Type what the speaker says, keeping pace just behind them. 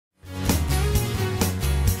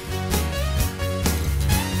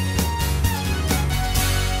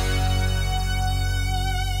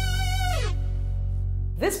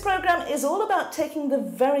is all about taking the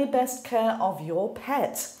very best care of your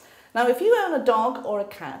pet. Now, if you own a dog or a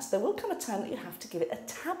cat, there will come a time that you have to give it a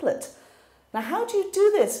tablet. Now, how do you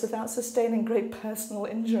do this without sustaining great personal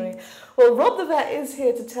injury? Well, Rob the vet is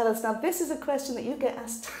here to tell us. Now, this is a question that you get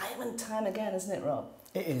asked time and time again, isn't it, Rob?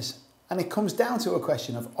 It is. And it comes down to a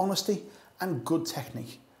question of honesty and good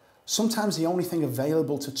technique. Sometimes the only thing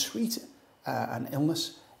available to treat an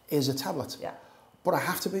illness is a tablet. Yeah. But I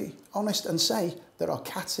have to be honest and say there are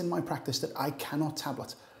cats in my practice that I cannot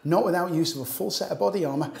tablet, not without use of a full set of body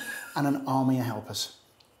armour and an army of helpers.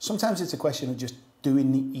 Sometimes it's a question of just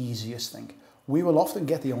doing the easiest thing. We will often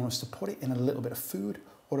get the owners to put it in a little bit of food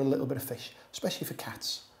or a little bit of fish, especially for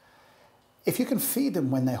cats. If you can feed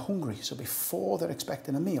them when they're hungry, so before they're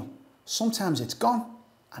expecting a meal, sometimes it's gone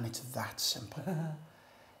and it's that simple.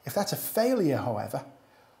 If that's a failure, however,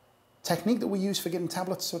 technique that we use for giving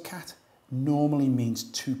tablets to a cat normally means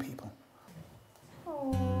 2 people.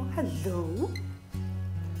 Oh, hello.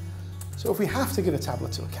 So if we have to give a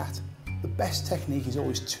tablet to a cat, the best technique is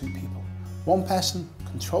always 2 people. One person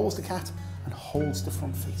controls the cat and holds the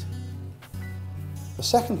front feet. The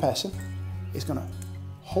second person is going to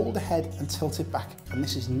hold the head and tilt it back, and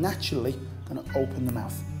this is naturally going to open the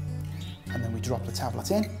mouth. And then we drop the tablet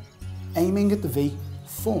in, aiming at the V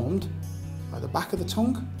formed by the back of the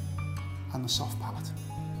tongue and the soft palate.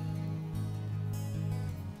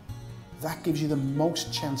 That gives you the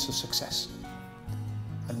most chance of success.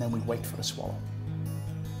 And then we wait for a swallow.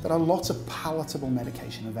 There are lots of palatable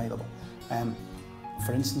medication available.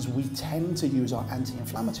 For instance, we tend to use our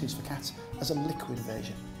anti-inflammatories for cats as a liquid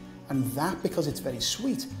version. And that, because it's very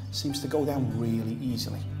sweet, seems to go down really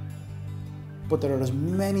easily. But there are as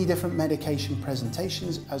many different medication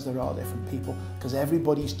presentations as there are different people, because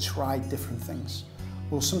everybody's tried different things.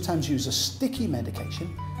 We'll sometimes use a sticky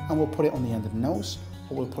medication and we'll put it on the end of the nose,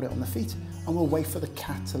 or we'll put it on the feet, and we'll wait for the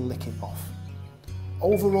cat to lick it off.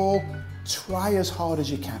 Overall, try as hard as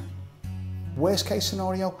you can. Worst case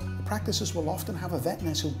scenario, the practices will often have a vet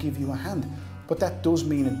nurse who'll give you a hand, but that does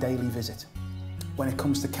mean a daily visit. When it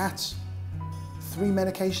comes to cats, 3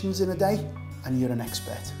 medications in a day and you're an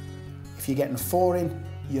expert. If you're getting 4 in,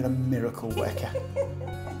 you're a miracle worker.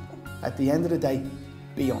 At the end of the day,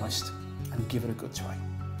 be honest and give it a good try.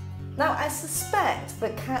 Now, I suspect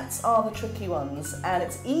that cats are the tricky ones, and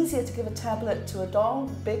it's easier to give a tablet to a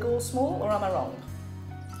dog, big or small, or am I wrong?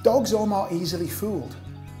 Dogs are more easily fooled,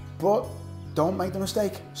 but don't make the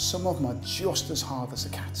mistake, some of them are just as hard as the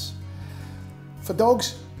cats. For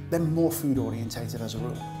dogs, they're more food orientated as a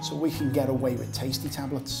rule, so we can get away with tasty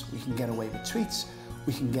tablets, we can get away with treats,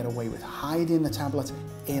 we can get away with hiding the tablet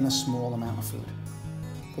in a small amount of food.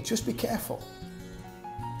 But just be careful.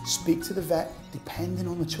 Speak to the vet depending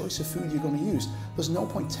on the choice of food you're going to use. There's no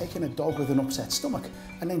point taking a dog with an upset stomach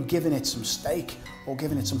and then giving it some steak or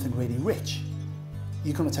giving it something really rich.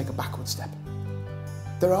 You're going to take a backward step.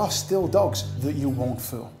 There are still dogs that you won't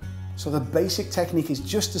fool. So the basic technique is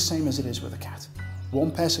just the same as it is with a cat. One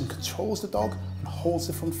person controls the dog and holds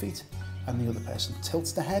the front feet, and the other person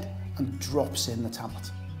tilts the head and drops in the tablet.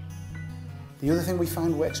 The other thing we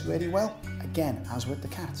find works really well, again, as with the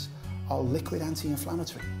cats, are liquid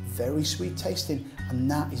anti-inflammatory, very sweet tasting, and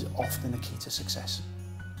that is often the key to success.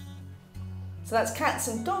 So that's cats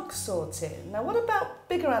and dogs sorted. Now, what about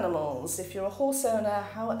bigger animals? If you're a horse owner,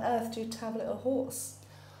 how on earth do you tablet a horse?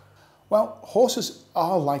 Well, horses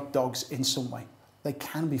are like dogs in some way. They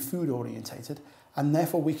can be food orientated, and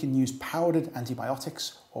therefore we can use powdered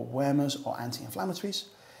antibiotics or wormers or anti-inflammatories.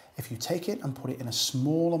 If you take it and put it in a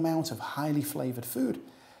small amount of highly flavoured food,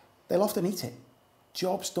 they'll often eat it.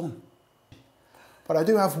 Job's done. But I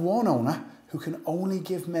do have one owner who can only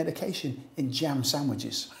give medication in jam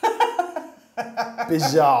sandwiches.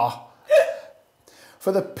 Bizarre.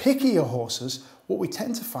 For the pickier horses, what we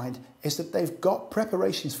tend to find is that they've got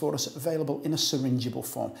preparations for us available in a syringeable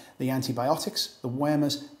form. The antibiotics, the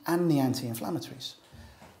wormers, and the anti-inflammatories.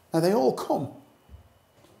 Now they all come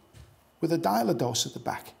with a dialer dose at the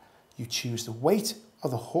back. You choose the weight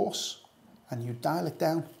of the horse and you dial it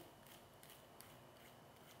down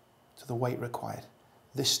to the weight required.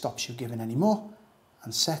 This stops you giving any more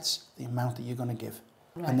and sets the amount that you're going to give.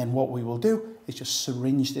 Right. And then what we will do is just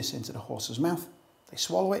syringe this into the horse's mouth. They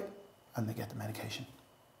swallow it and they get the medication.